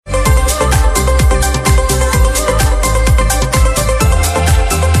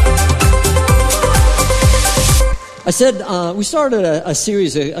I said we started a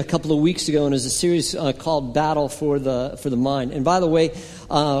series a couple of weeks ago, and it was a series called Battle for the Mind. And by the way,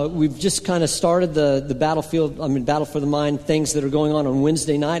 we've just kind of started the Battle for the Mind things that are going on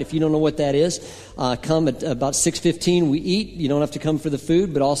Wednesday night. If you don't know what that is, come at about 6:15. We eat. You don't have to come for the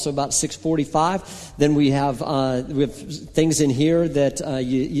food, but also about 6:45. Then we have things in here that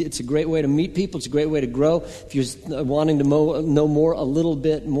it's a great way to meet people. It's a great way to grow. If you're wanting to know a little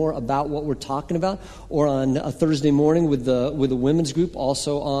bit more about what we're talking about, or on a Thursday morning with the women's group,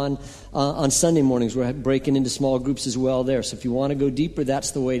 also on Sunday mornings we're breaking into small groups as well there. So if you want to go deeper,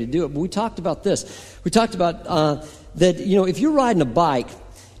 that's the way to do it. But we talked about this. We talked about that if you're riding a bike,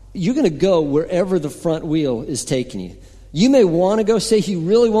 you're going to go wherever the front wheel is taking you. You may want to go, say you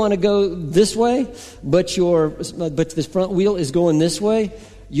really want to go this way, but the front wheel is going this way.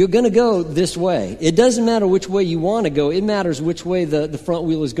 You're going to go this way. It doesn't matter which way you want to go. It matters which way the front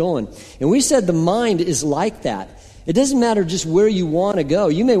wheel is going. And we said the mind is like that. It doesn't matter just where you want to go.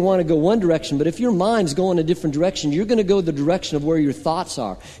 You may want to go one direction, but if your mind's going a different direction, you're going to go the direction of where your thoughts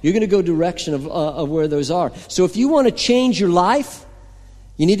are. You're going to go direction of where those are. So if you want to change your life,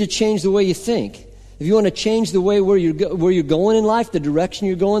 you need to change the way you think. If you want to change the way where you're going in life, the direction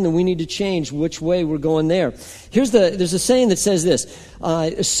you're going, then we need to change which way we're going there. There's a saying that says this: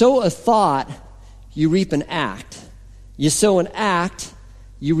 sow a thought, you reap an act. You sow an act,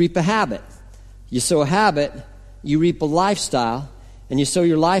 you reap a habit. You sow a habit, you reap a lifestyle, and you sow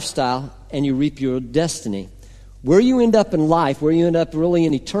your lifestyle, and you reap your destiny. Where you end up in life, where you end up really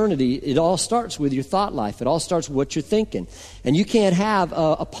in eternity, it all starts with your thought life. It all starts with what you're thinking. And you can't have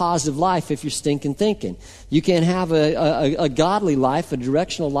a positive life if you're stinking thinking. You can't have a godly life, a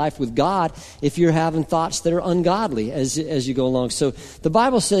directional life with God, if you're having thoughts that are ungodly as you go along. So the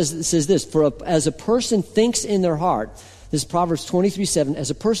Bible says this: as a person thinks in their heart, this is Proverbs 23:7, as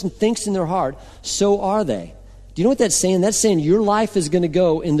a person thinks in their heart, so are they. Do you know what that's saying? That's saying your life is going to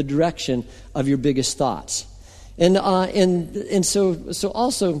go in the direction of your biggest thoughts. And so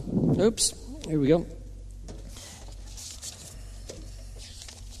also, oops, here we go.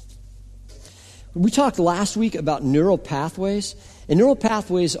 We talked last week about neural pathways. And neural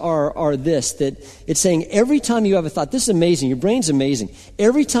pathways are this, that it's saying every time you have a thought, this is amazing, your brain's amazing.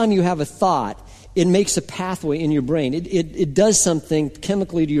 Every time you have a thought, it makes a pathway in your brain. It does something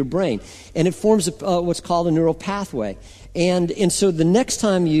chemically to your brain. And it forms what's called a neural pathway. And so the next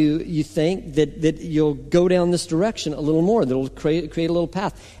time you think that you'll go down this direction a little more, that'll create a little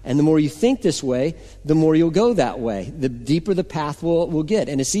path. And the more you think this way, the more you'll go that way. The deeper the path will get.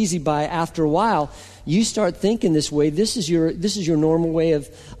 And it's easy after a while, you start thinking this way. This is your normal way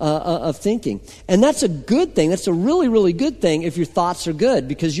of thinking. And that's a good thing. That's a really, really good thing if your thoughts are good,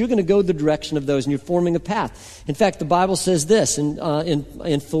 because you're going to go the direction of those and you're forming a path. In fact, the Bible says this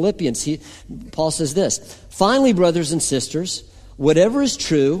in Philippians. Paul says this: "Finally, brothers and sisters, whatever is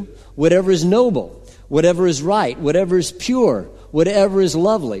true, whatever is noble, whatever is right, whatever is pure, whatever is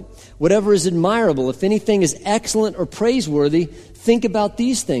lovely, whatever is admirable, if anything is excellent or praiseworthy, think about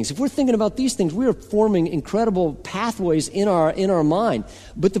these things." If we're thinking about these things, we are forming incredible pathways in our mind.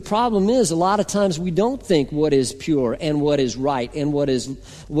 But the problem is, a lot of times we don't think what is pure and what is right and what is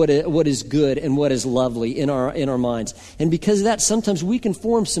good and what is lovely in our minds. And because of that, sometimes we can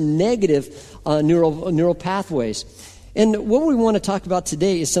form some negative neural pathways. And what we want to talk about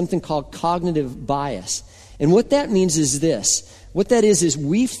today is something called cognitive bias. And what that means is this. What that is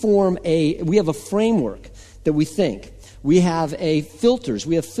we have a framework that we think. We have filters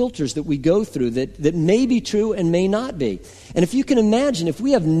that we go through that may be true and may not be. And if you can imagine, if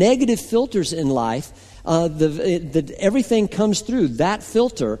we have negative filters in life, everything comes through that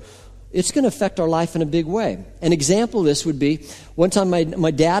filter, it's going to affect our life in a big way. An example of this would be, one time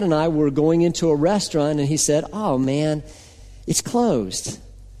my dad and I were going into a restaurant, and he said, "Oh man, it's closed."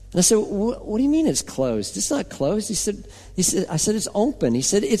 And I said, "What do you mean it's closed? It's not closed." I said, "It's open." He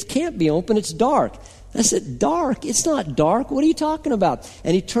said, "It can't be open, it's dark." I said, "Dark? It's not dark. What are you talking about?"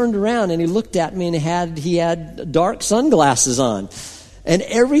 And he turned around and he looked at me, and he had dark sunglasses on. And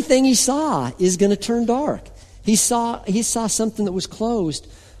everything he saw is going to turn dark. He saw something that was closed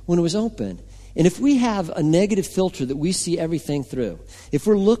when it was open. And if we have a negative filter that we see everything through,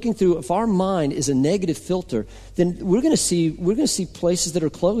 if our mind is a negative filter, then we're going to see places that are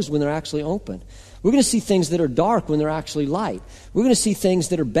closed when they're actually open. We're going to see things that are dark when they're actually light. We're going to see things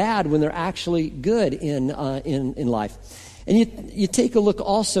that are bad when they're actually good in life. And you take a look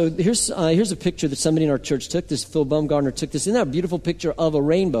also, here's a picture that somebody in our church took. This Phil Baumgartner took this. Isn't that a beautiful picture of a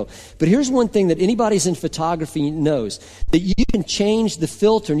rainbow? But here's one thing that anybody who's in photography knows, that you can change the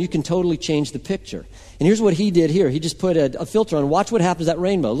filter and you can totally change the picture. And here's what he did here. He just put a filter on. Watch what happens to that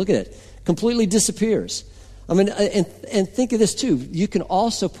rainbow. Look at it. Completely disappears. I mean, and think of this too. You can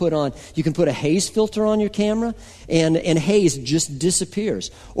also put a haze filter on your camera, and haze just disappears.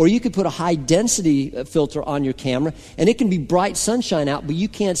 Or you could put a high density filter on your camera, and it can be bright sunshine out, but you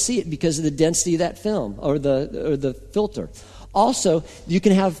can't see it because of the density of that film or the filter. Also, you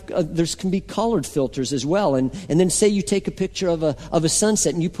can have there can be colored filters as well, and then say you take a picture of a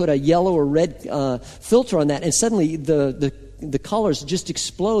sunset and you put a yellow or red filter on that, and suddenly the colors just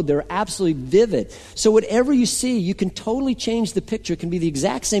explode. They're absolutely vivid. So whatever you see, you can totally change the picture. It can be the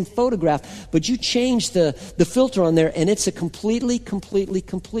exact same photograph, but you change the filter on there, and it's a completely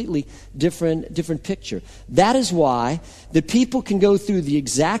different picture. That is why the people can go through the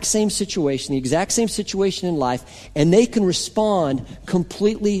exact same situation in life, and they can respond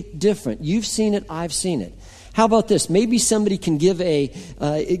completely different. You've seen it, I've seen it. How about this? Maybe somebody can give a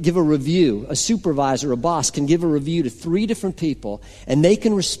review. A supervisor, a boss can give a review to 3 different people, and they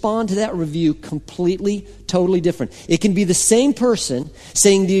can respond to that review totally different. It can be the same person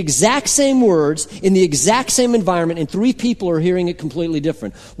saying the exact same words in the exact same environment, and 3 people are hearing it completely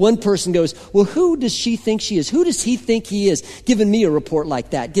different. One person goes, well, who does she think she is? Who does he think he is? Giving me a report like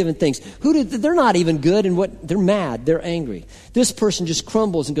that, giving things. They're not even good, and they're mad, they're angry. This person just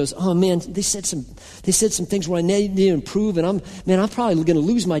crumbles and goes, oh man, they said some things where I need to improve, and I'm probably going to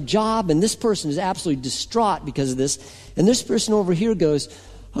lose my job, and this person is absolutely distraught because of this. And this person over here goes,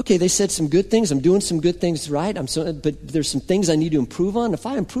 okay, they said some good things. I'm doing some good things right. But there's some things I need to improve on. If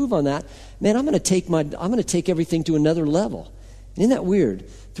I improve on that, man, I'm going to take everything to another level. Isn't that weird?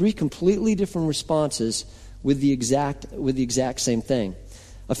 3 completely different responses with the exact same thing.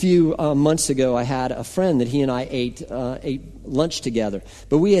 A few months ago, I had a friend that he and I ate lunch together.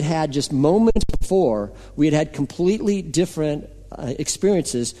 But we had just moments before, we had completely different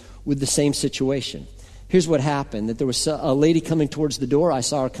experiences with the same situation. Here's what happened, that there was a lady coming towards the door. I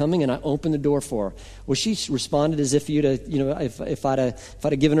saw her coming, and I opened the door for her. Well, she responded as if if I'd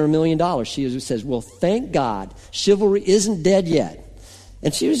have given her $1 million. She says, well, thank God, chivalry isn't dead yet.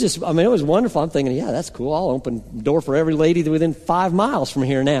 And she was it was wonderful. I'm thinking, yeah, that's cool. I'll open the door for every lady within 5 miles from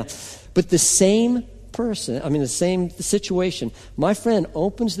here now. But the same person, the same situation, my friend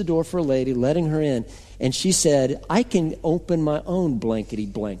opens the door for a lady, letting her in, and she said, I can open my own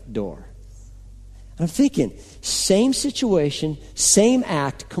blankety-blank door. I'm thinking, same situation, same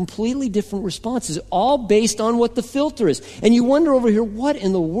act, completely different responses, all based on what the filter is. And you wonder over here, what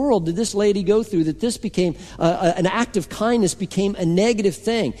in the world did this lady go through that this became, an act of kindness became a negative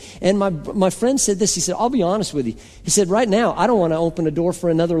thing? And my friend said this, he said, I'll be honest with you. He said, right now, I don't want to open a door for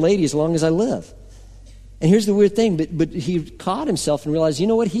another lady as long as I live. And here's the weird thing, but he caught himself and realized, you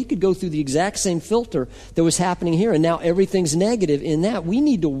know what, he could go through the exact same filter that was happening here, and now everything's negative in that. We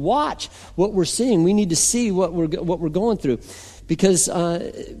need to watch what we're seeing. We need to see what we're going through. Because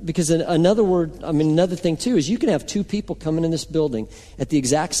another thing too is you can have 2 people coming in this building at the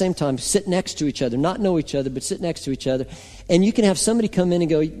exact same time, sit next to each other, not know each other, but sit next to each other, and you can have somebody come in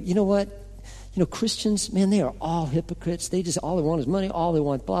and go, you know what? Christians, man, they are all hypocrites. All they want is money. All they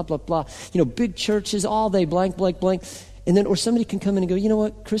want, blah, blah, blah. Big churches, all they blank, blank, blank. And then, or somebody can come in and go, you know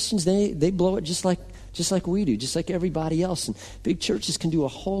what? Christians, they blow it just like we do, just like everybody else. And big churches can do a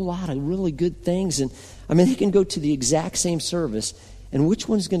whole lot of really good things. And, they can go to the exact same service. And which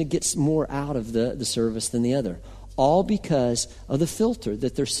one's going to get more out of the service than the other? All because of the filter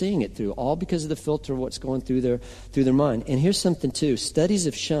that they're seeing it through. All because of the filter of what's going through their mind. And here's something, too. Studies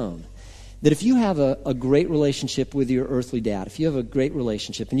have shown that if you have a great relationship with your earthly dad, if you have a great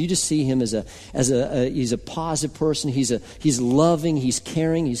relationship and you just see him as he's a positive person, he's loving, he's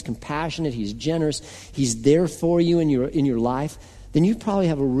caring, he's compassionate, he's generous, he's there for you in your life, then you probably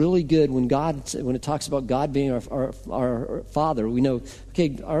have a really good, when it talks about God being our Father, we know,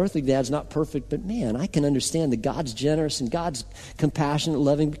 okay, our earthly dad's not perfect, but man, I can understand that God's generous and God's compassionate,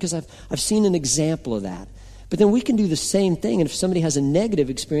 loving, because I've seen an example of that. But then we can do the same thing, and if somebody has a negative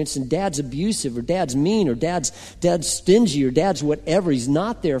experience and dad's abusive or dad's mean or dad's stingy or dad's whatever, he's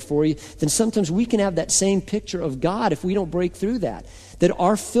not there for you, then sometimes we can have that same picture of God if we don't break through that. That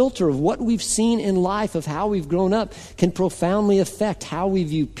our filter of what we've seen in life, of how we've grown up, can profoundly affect how we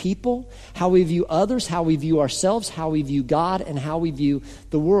view people, how we view others, how we view ourselves, how we view God, and how we view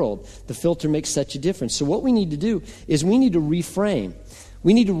the world. The filter makes such a difference. So what we need to do is we need to reframe.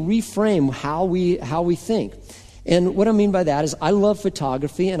 We need to reframe how we think. And what I mean by that is I love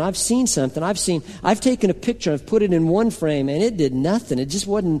photography, and I've seen something. I've taken a picture, I've put it in one frame, and it did nothing. It just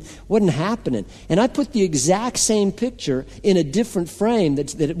wasn't happening. And I put the exact same picture in a different frame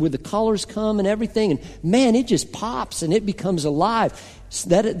where the colors come and everything, and man, it just pops and it becomes alive. So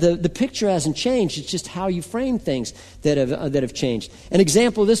that the picture hasn't changed. It's just how you frame things that have changed. An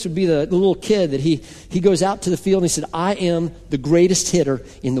example of this would be the little kid that he goes out to the field and he said, I am the greatest hitter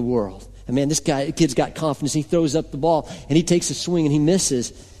in the world. And man, this kid's got confidence. He throws up the ball and he takes a swing and he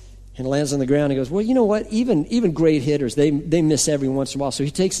misses and lands on the ground. He goes, well, you know what? Even great hitters, they miss every once in a while. So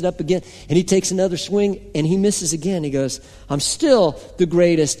he takes it up again and he takes another swing and he misses again. He goes, I'm still the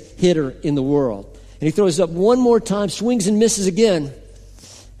greatest hitter in the world. And he throws it up one more time, swings and misses again.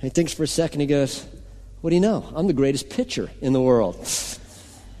 And he thinks for a second, he goes, what do you know? I'm the greatest pitcher in the world.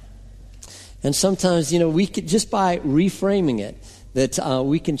 And sometimes, we could, just by reframing it, that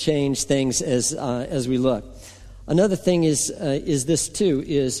we can change things as we look. Another thing is this too,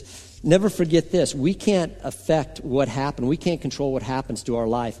 is never forget this. We can't affect what happened. We can't control what happens to our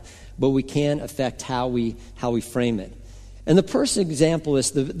life, but we can affect how we frame it. And the person example is,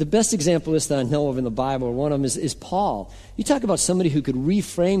 the best example is that I know of in the Bible, one of them is Paul. You talk about somebody who could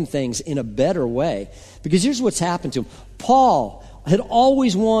reframe things in a better way. Because here's what's happened to him. Paul had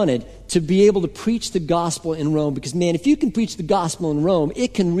always wanted to be able to preach the gospel in Rome. Because, man, if you can preach the gospel in Rome,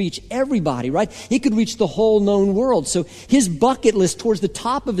 it can reach everybody, right? It could reach the whole known world. So his bucket list, towards the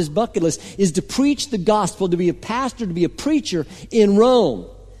top of his bucket list, is to preach the gospel, to be a pastor, to be a preacher in Rome.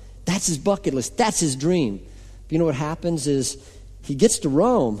 That's his bucket list. That's his dream. You know what happens is he gets to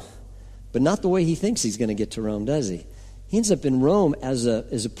Rome, but not the way he thinks he's going to get to Rome, does he? He ends up in Rome as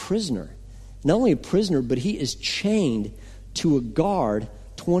a prisoner. Not only a prisoner, but he is chained to a guard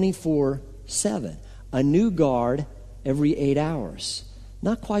 24/7. A new guard every 8 hours.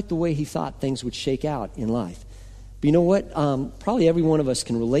 Not quite the way he thought things would shake out in life. But you know what? Probably every one of us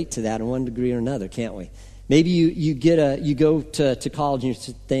can relate to that in one degree or another, can't we? Maybe you go to college and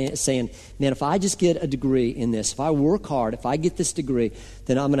you're saying, man, if I just get a degree in this, if I work hard, if I get this degree,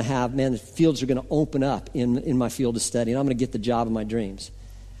 then I'm going to have, man, the fields are going to open up in my field of study, and I'm going to get the job of my dreams.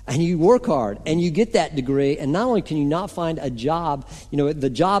 And you work hard, and you get that degree, and not only can you not find a job, the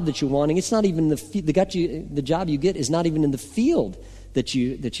job that you're wanting, it's not even the job you get is not even in the field that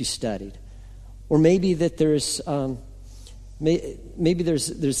you studied. Or maybe that there's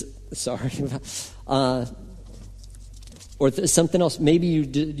or something else. Maybe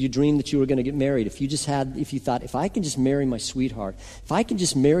you dreamed that you were going to get married. If you thought, if I can just marry my sweetheart, if I can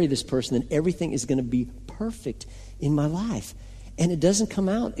just marry this person, then everything is going to be perfect in my life. And it doesn't come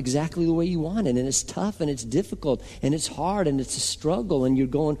out exactly the way you want it. And it's tough and it's difficult and it's hard and it's a struggle. And you're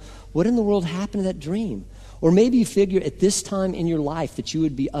going, what in the world happened to that dream? Or maybe you figure at this time in your life that you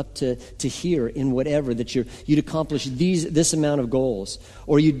would be up to here in whatever, that you'd accomplish this amount of goals.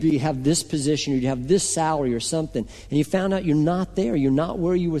 Or you'd have this position, or you'd have this salary or something. And you found out you're not there. You're not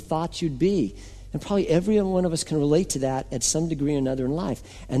where you were thought you'd be. And probably every one of us can relate to that at some degree or another in life.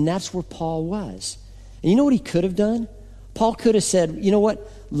 And that's where Paul was. And you know what he could have done? Paul could have said, you know what?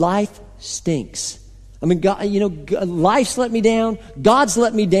 Life stinks. I mean, God, life's let me down. God's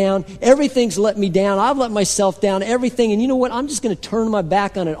let me down. Everything's let me down. I've let myself down. Everything. And you know what? I'm just going to turn my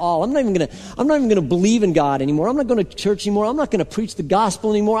back on it all. I'm not even going to believe in God anymore. I'm not going to church anymore. I'm not going to preach the gospel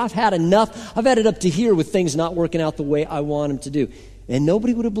anymore. I've had enough. I've had it up to here with things not working out the way I want them to do. And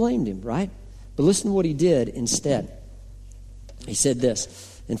nobody would have blamed him, right? But listen to what he did instead. He said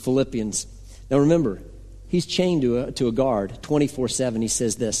this in Philippians. Now remember, he's chained to a guard 24/7. He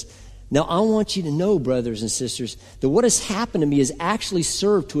says this. Now, I want you to know, brothers and sisters, that what has happened to me has actually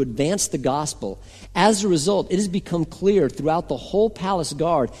served to advance the gospel. As a result, it has become clear throughout the whole palace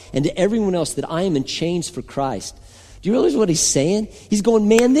guard and to everyone else that I am in chains for Christ. Do you realize what he's saying? He's going,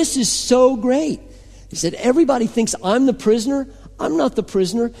 man, this is so great. He said, everybody thinks I'm the prisoner. I'm not the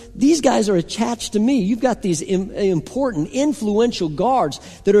prisoner. These guys are attached to me. You've got these important, influential guards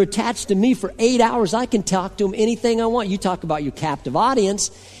that are attached to me for 8 hours. I can talk to them anything I want. You talk about your captive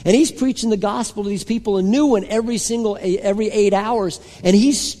audience. And he's preaching the gospel to these people, a new one every 8 hours. And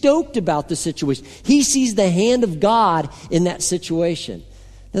he's stoked about the situation. He sees the hand of God in that situation.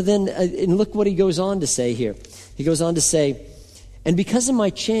 Now then, and look what he goes on to say here. He goes on to say, and because of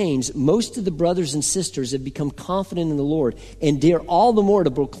my chains, most of the brothers and sisters have become confident in the Lord and dare all the more to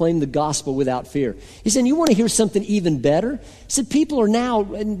proclaim the gospel without fear. He said, you want to hear something even better? He said, people are now,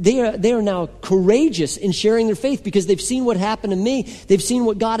 they are now courageous in sharing their faith because they've seen what happened to me. They've seen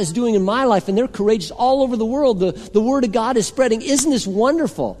what God is doing in my life, and they're courageous all over the world. The word of God is spreading. Isn't this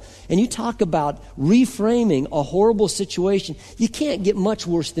wonderful? And you talk about reframing a horrible situation. You can't get much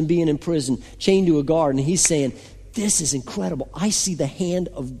worse than being in prison, chained to a guard. And he's saying, this is incredible. I see the hand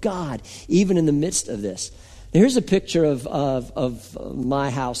of God even in the midst of this. Now, here's a picture of my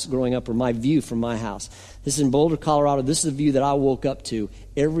house growing up, or my view from my house. This is in Boulder, Colorado. This is a view that I woke up to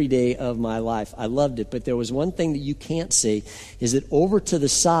every day of my life. I loved it. But there was one thing that you can't see, is that over to the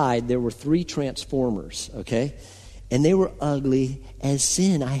side, there were 3 transformers, okay? And they were ugly as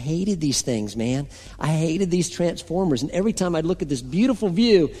sin. I hated these things, man. I hated these transformers. And every time I'd look at this beautiful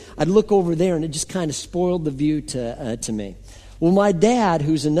view, I'd look over there, and it just kind of spoiled the view to me. Well, my dad,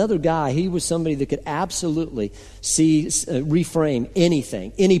 who's another guy, he was somebody that could absolutely reframe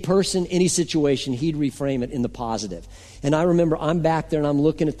anything, any person, any situation. He'd reframe it in the positive. And I remember I'm back there and I'm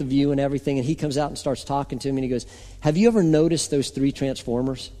looking at the view and everything, and he comes out and starts talking to me, and he goes, "Have you ever noticed those 3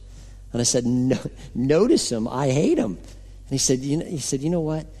 transformers?" And I said, "No, notice them? I hate them." And he said, "You know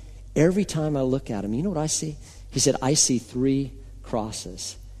what? Every time I look at them, you know what I see?" He said, "I see 3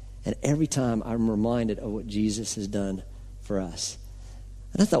 crosses. And every time I'm reminded of what Jesus has done for us."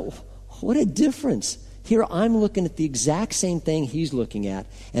 And I thought, what a difference. Here I'm looking at the exact same thing he's looking at,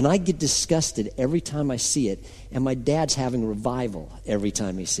 and I get disgusted every time I see it, and my dad's having revival every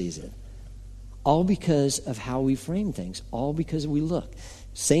time he sees it. All because of how we frame things, all because we look.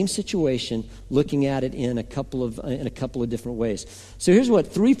 Same situation, looking at it in a couple of different ways. So here's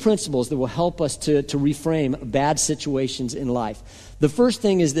 3 principles that will help us to reframe bad situations in life. The first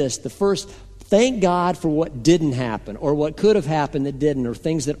thing is this. Thank God for what didn't happen, or what could have happened that didn't, or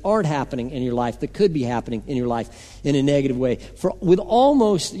things that aren't happening in your life that could be happening in your life in a negative way. With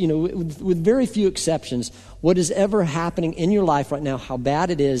very few exceptions, what is ever happening in your life right now, how bad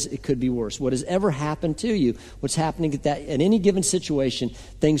it is, it could be worse. What has ever happened to you, what's happening at any given situation,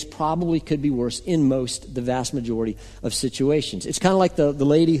 things probably could be worse in the vast majority of situations. It's kind of like the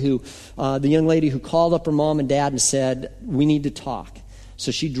young lady who called up her mom and dad and said, "We need to talk." So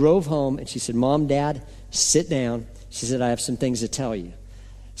she drove home and she said, "Mom, Dad, sit down." She said, "I have some things to tell you."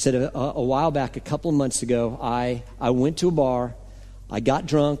 Said a while back, a couple of months ago, I went to a bar. I got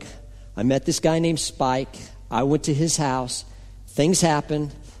drunk. I met this guy named Spike. I went to his house. Things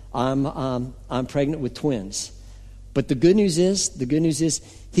happened. I'm pregnant with twins. But the good news is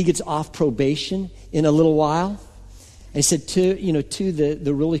he gets off probation in a little while. And he said,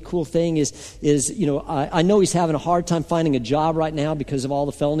 the really cool thing is I know he's having a hard time finding a job right now because of all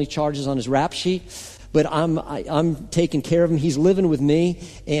the felony charges on his rap sheet, but I'm taking care of him. He's living with me,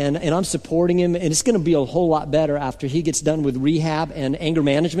 and I'm supporting him, and it's going to be a whole lot better after he gets done with rehab and anger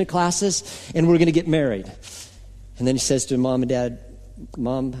management classes, and we're going to get married. And then he says to Mom and Dad,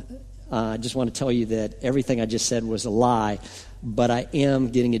 "Mom, I just want to tell you that everything I just said was a lie, but I am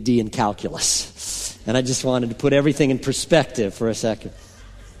getting a D in calculus." And I just wanted to put everything in perspective for a second.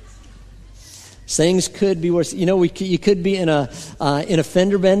 Things could be worse. You could be in a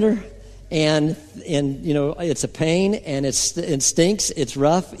fender bender, and it's a pain, and it stinks. It's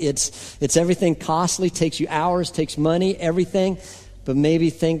rough. It's everything costly. Takes you hours. Takes money. Everything. But maybe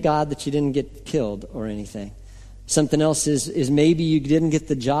thank God that you didn't get killed or anything. Something else is maybe you didn't get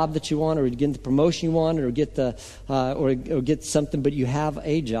the job that you wanted, or you get the promotion you wanted, or get or get something, but you have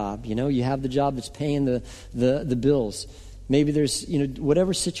a job. You have the job that's paying the bills. Maybe there's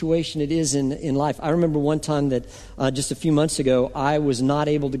whatever situation it is in life. I remember one time that just a few months ago, I was not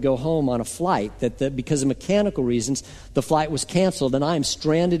able to go home on a flight that because of mechanical reasons, the flight was canceled, and I am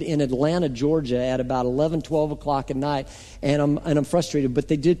stranded in Atlanta, Georgia, at about 11, 12 o'clock at night, and I'm frustrated. But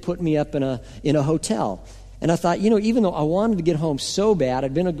they did put me up in a hotel. And I thought, even though I wanted to get home so bad,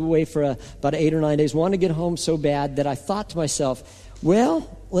 I'd been away for about 8 or 9 days, wanted to get home so bad that I thought to myself, well,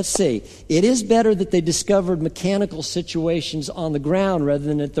 let's see. It is better that they discovered mechanical situations on the ground rather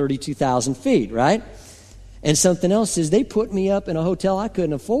than at 32,000 feet, right? And something else is they put me up in a hotel I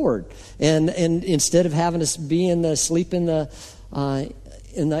couldn't afford, and instead of having to sleep in the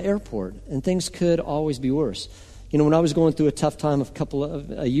airport, and things could always be worse. When I was going through a tough time a couple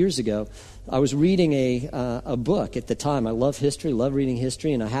of years ago, I was reading a book at the time. I love history, love reading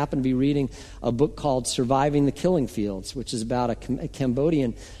history, and I happened to be reading a book called Surviving the Killing Fields, which is about a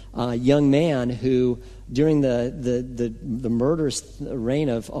Cambodian young man who, during the murderous reign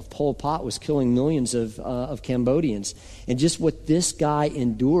of Pol Pot, was killing millions of Cambodians. And just what this guy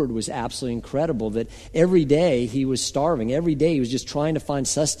endured was absolutely incredible, that every day he was starving. Every day he was just trying to find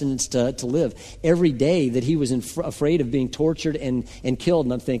sustenance to live. Every day that he was afraid of being tortured and killed.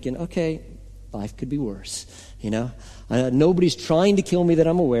 And I'm thinking, okay, life could be worse, Nobody's trying to kill me that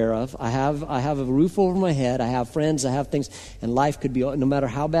I'm aware of. I have a roof over my head. I have friends. I have things. And life could be, no matter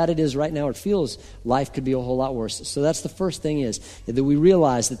how bad it is right now, it feels, life could be a whole lot worse. So that's the first thing, is that we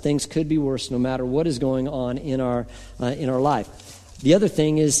realize that things could be worse no matter what is going on in our life. The other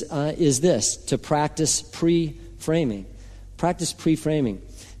thing is this, to practice pre-framing. Practice pre-framing.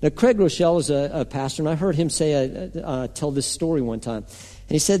 Now, Craig Rochelle is a pastor, and I heard him tell this story one time. And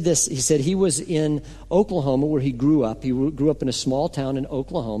he said this. He said he was in Oklahoma where he grew up. He grew up in a small town in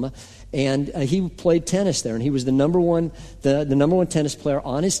Oklahoma, and he played tennis there. And he was the number one tennis player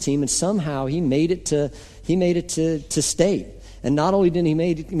on his team. And somehow he made it to state. And not only did he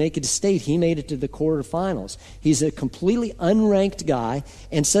make it to state, he made it to the quarterfinals. He's a completely unranked guy,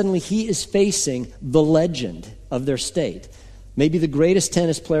 and suddenly he is facing the legend of their state. Maybe the greatest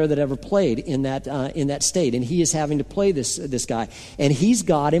tennis player that ever played in that state, and he is having to play this guy, and he's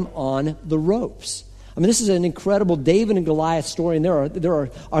got him on the ropes. I mean, this is an incredible David and Goliath story, and there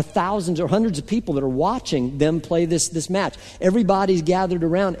are thousands or hundreds of people that are watching them play this match. Everybody's gathered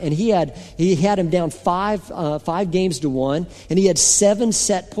around, and he had him down 5 games to 1, and he had 7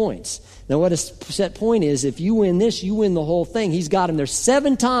 set points. Now, what a set point is, if you win this, you win the whole thing. He's got him there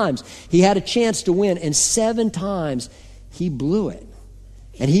 7 times. He had a chance to win, and 7 times he blew it.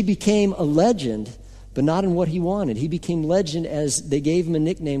 And he became a legend, but not in what he wanted. He became legend as they gave him a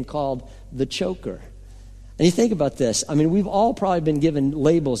nickname called the Choker. And you think about this. I mean, we've all probably been given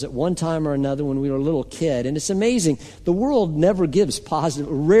labels at one time or another when we were a little kid. And it's amazing. The world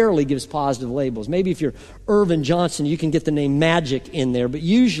rarely gives positive labels. Maybe if you're Irvin Johnson, you can get the name Magic in there. But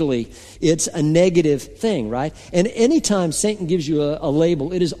usually it's a negative thing, right? And anytime Satan gives you a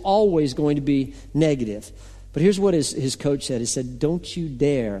label, it is always going to be negative. But here's what his coach said. He said, don't you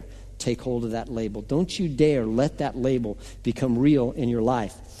dare take hold of that label. Don't you dare let that label become real in your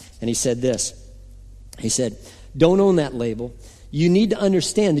life. And he said this. He said, don't own that label. You need to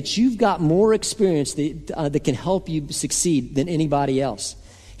understand that you've got more experience that can help you succeed than anybody else.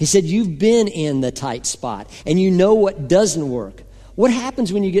 He said, you've been in the tight spot, and you know what doesn't work. What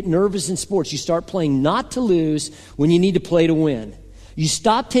happens when you get nervous in sports? You start playing not to lose when you need to play to win. You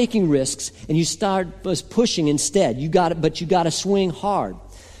stop taking risks, and you start pushing instead. But you got to swing hard.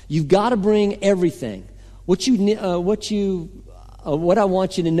 You've got to bring everything. What I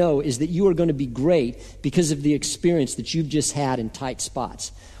want you to know is that you are going to be great because of the experience that you've just had in tight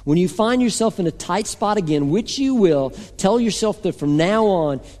spots. When you find yourself in a tight spot again, which you will, tell yourself that from now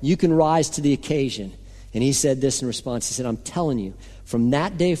on, you can rise to the occasion. And he said this in response. He said, I'm telling you, from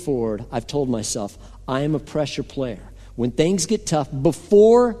that day forward, I've told myself, I am a pressure player. When things get tough,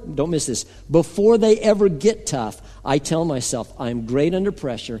 don't miss this, before they ever get tough, I tell myself, I'm great under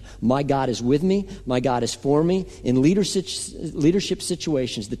pressure. My God is with me. My God is for me. In leadership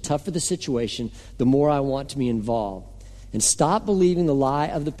situations, the tougher the situation, the more I want to be involved. And stop believing the lie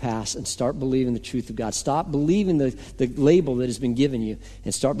of the past and start believing the truth of God. Stop believing the label that has been given you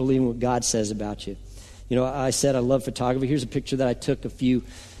and start believing what God says about you. You know, I said I love photography. Here's a picture that I took a few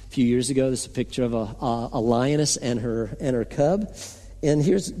years ago. This is a picture of a lioness and her cub. And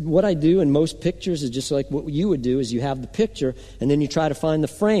here's what I do in most pictures is just like what you would do is you have the picture and then you try to find the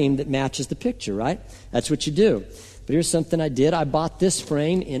frame that matches the picture, right? That's what you do. But here's something I did. I bought this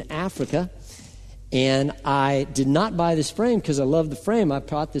frame in Africa, and I did not buy this frame because I love the frame. I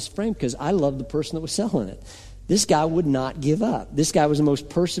bought this frame because I love the person that was selling it. This guy would not give up. This guy was the most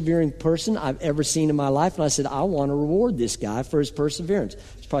persevering person I've ever seen in my life. And I said, I want to reward this guy for his perseverance.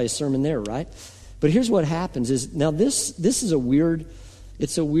 There's probably a sermon there, right? But here's what happens is, now this is a weird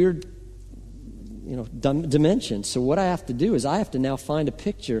dimension. So what I have to do is I have to now find a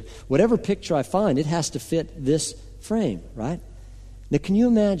picture. Whatever picture I find, it has to fit this frame, right? Now, can you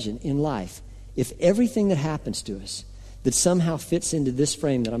imagine in life if everything that happens to us that somehow fits into this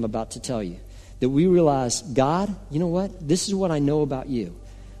frame that I'm about to tell you, that we realize, God, you know what? This is what I know about you.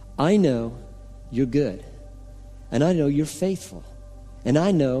 I know you're good. And I know you're faithful. And I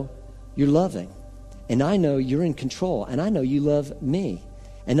know you're loving. And I know you're in control. And I know you love me.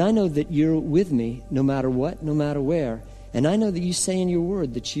 And I know that you're with me no matter what, no matter where. And I know that you say in your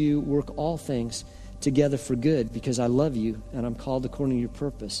word that you work all things together for good because I love you and I'm called according to your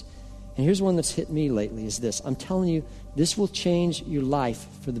purpose. And here's one that's hit me lately is this. I'm telling you, this will change your life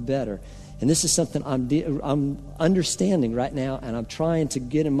for the better. And this is something I'm understanding right now, and I'm trying to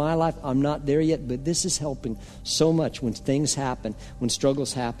get in my life. I'm not there yet, but this is helping so much when things happen, when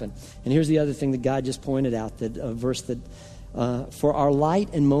struggles happen. And here's the other thing that God just pointed out, that a verse that, for our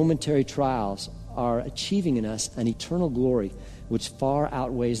light and momentary trials are achieving in us an eternal glory which far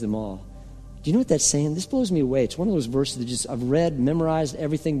outweighs them all. Do you know what that's saying? This blows me away. It's one of those verses that I've read, memorized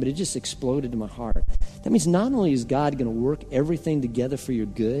everything, but it just exploded in my heart. That means not only is God going to work everything together for your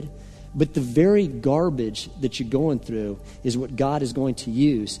good, but the very garbage that you're going through is what God is going to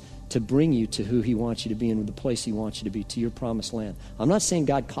use to bring you to who he wants you to be and the place he wants you to be, to your promised land. I'm not saying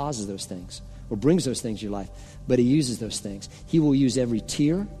God causes those things or brings those things in your life, but he uses those things. He will use every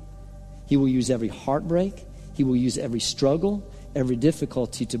tear. He will use every heartbreak. He will use every struggle, every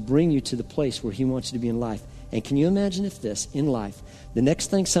difficulty to bring you to the place where he wants you to be in life. And can you imagine if this, in life, the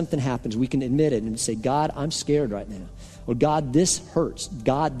next thing something happens, we can admit it and say, God, I'm scared right now. Or God, this hurts.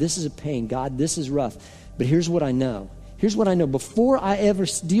 God, this is a pain. God, this is rough. But here's what I know. Here's what I know. Before I ever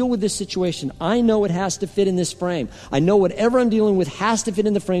deal with this situation, I know it has to fit in this frame. I know whatever I'm dealing with has to fit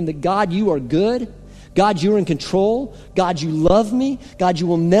in the frame that, God, you are good. God, you're in control. God, you love me. God, you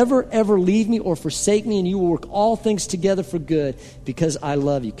will never, ever leave me or forsake me, and you will work all things together for good because I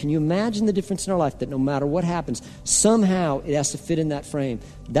love you. Can you imagine the difference in our life that no matter what happens, somehow it has to fit in that frame?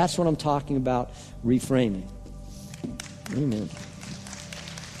 That's what I'm talking about, reframing. Amen.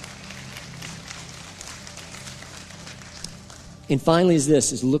 And finally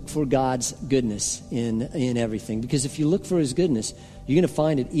is look for God's goodness in everything. Because if you look for his goodness, you're going to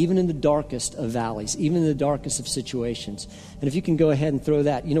find it even in the darkest of valleys, even in the darkest of situations. And if you can go ahead and throw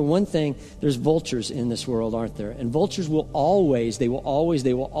that, one thing, there's vultures in this world, aren't there? And vultures will always see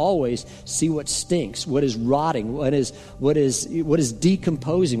what stinks, what is rotting, what is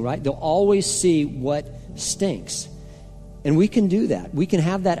decomposing, right? They'll always see what stinks. And we can do that. We can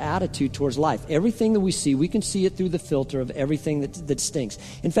have that attitude towards life. Everything that we see, we can see it through the filter of everything that stinks.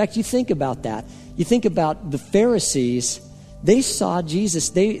 In fact, you think about that. You think about the Pharisees. They saw Jesus.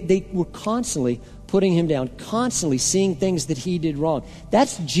 They were constantly putting him down, constantly seeing things that he did wrong.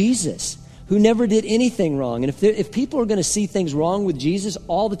 That's Jesus, who never did anything wrong. And if people are going to see things wrong with Jesus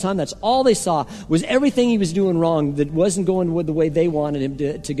all the time, that's all they saw was everything he was doing wrong that wasn't going the way they wanted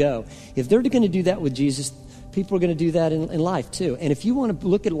him to go. If they're going to do that with Jesus, people are going to do that in life too. And if you want to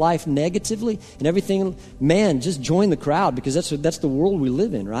look at life negatively and everything, man, just join the crowd, because that's the world we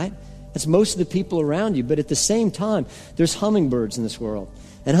live in, right? That's most of the people around you. But at the same time, there's hummingbirds in this world.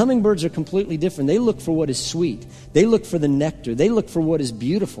 And hummingbirds are completely different. They look for what is sweet. They look for the nectar. They look for what is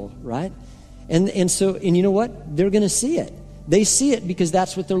beautiful, right? And you know what? They're going to see it. They see it because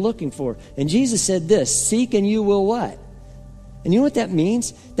that's what they're looking for. And Jesus said this, seek and you will what? And you know what that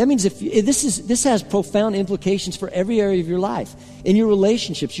means? That means if this has profound implications for every area of your life. In your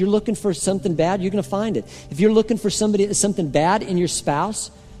relationships, you're looking for something bad, you're going to find it. If you're looking for something bad in your spouse,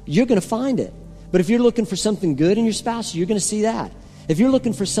 you're going to find it. But if you're looking for something good in your spouse, you're going to see that. If you're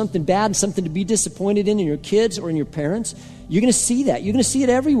looking for something bad and something to be disappointed in your kids or in your parents, you're going to see that. You're going to see it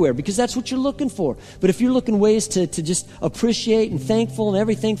everywhere because that's what you're looking for. But if you're looking ways to just appreciate and thankful and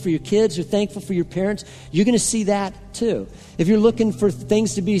everything for your kids or thankful for your parents, you're going to see that too. If you're looking for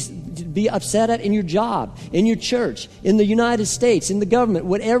things to be upset at in your job, in your church, in the United States, in the government,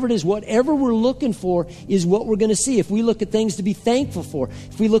 whatever it is, whatever we're looking for is what we're going to see. If we look at things to be thankful for,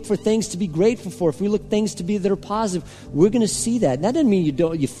 if we look for things to be grateful for, if we look things to be that are positive, we're going to see that. And that doesn't mean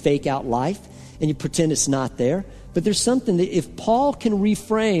you fake out life and you pretend it's not there. But there's something that if Paul can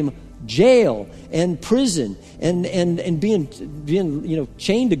reframe jail and prison and being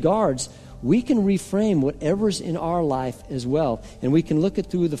chained to guards, we can reframe whatever's in our life as well. And we can look it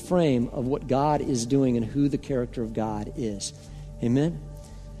through the frame of what God is doing and who the character of God is. Amen?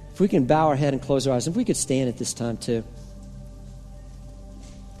 If we can bow our head and close our eyes, if we could stand at this time too.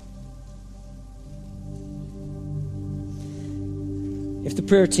 If the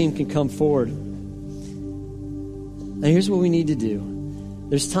prayer team can come forward. Now here's what we need to do.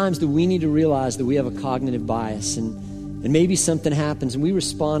 There's times that we need to realize that we have a cognitive bias and maybe something happens and we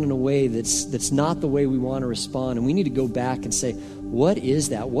respond in a way that's not the way we want to respond. And we need to go back and say, what is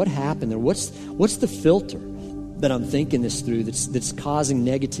that? What happened there? What's the filter that I'm thinking this through that's causing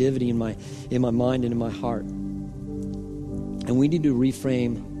negativity in my mind and in my heart? And we need to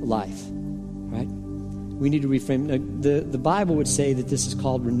reframe life, right? We need to reframe. Now, the Bible would say that this is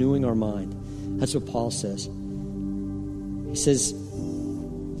called renewing our mind. That's what Paul says. He says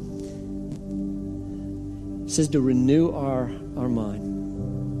to renew our mind.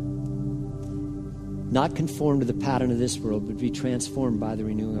 Not conform to the pattern of this world, but be transformed by the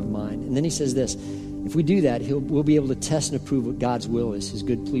renewing of mind. And then he says this, if we do that, we'll be able to test and approve what God's will is, his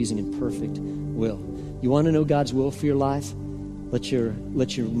good, pleasing, and perfect will. You want to know God's will for your life? Let your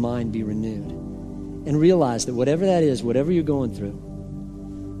mind be renewed. And realize that whatever that is, whatever you're going through,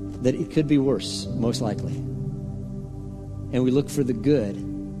 that it could be worse, most likely. And we look for the good,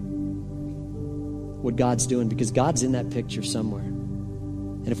 what God's doing, because God's in that picture somewhere.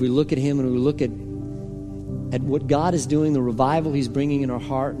 And if we look at him and we look at what God is doing, the revival he's bringing in our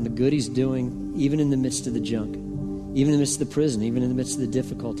heart and the good he's doing, even in the midst of the junk, even in the midst of the prison, even in the midst of the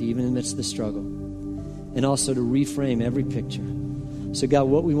difficulty, even in the midst of the struggle. And also to reframe every picture. So God,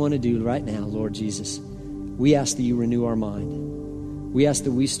 what we want to do right now, Lord Jesus, we ask that you renew our mind. We ask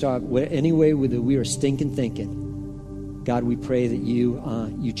that we start any way that we are stinking thinking, God, we pray that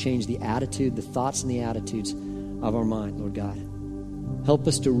you change the attitude, the thoughts and the attitudes of our mind, Lord God. Help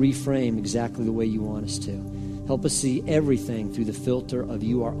us to reframe exactly the way you want us to. Help us see everything through the filter of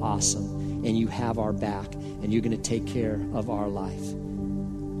you are awesome and you have our back and you're going to take care of our life.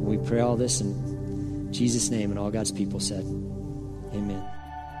 And we pray all this in Jesus' name, and all God's people said, amen.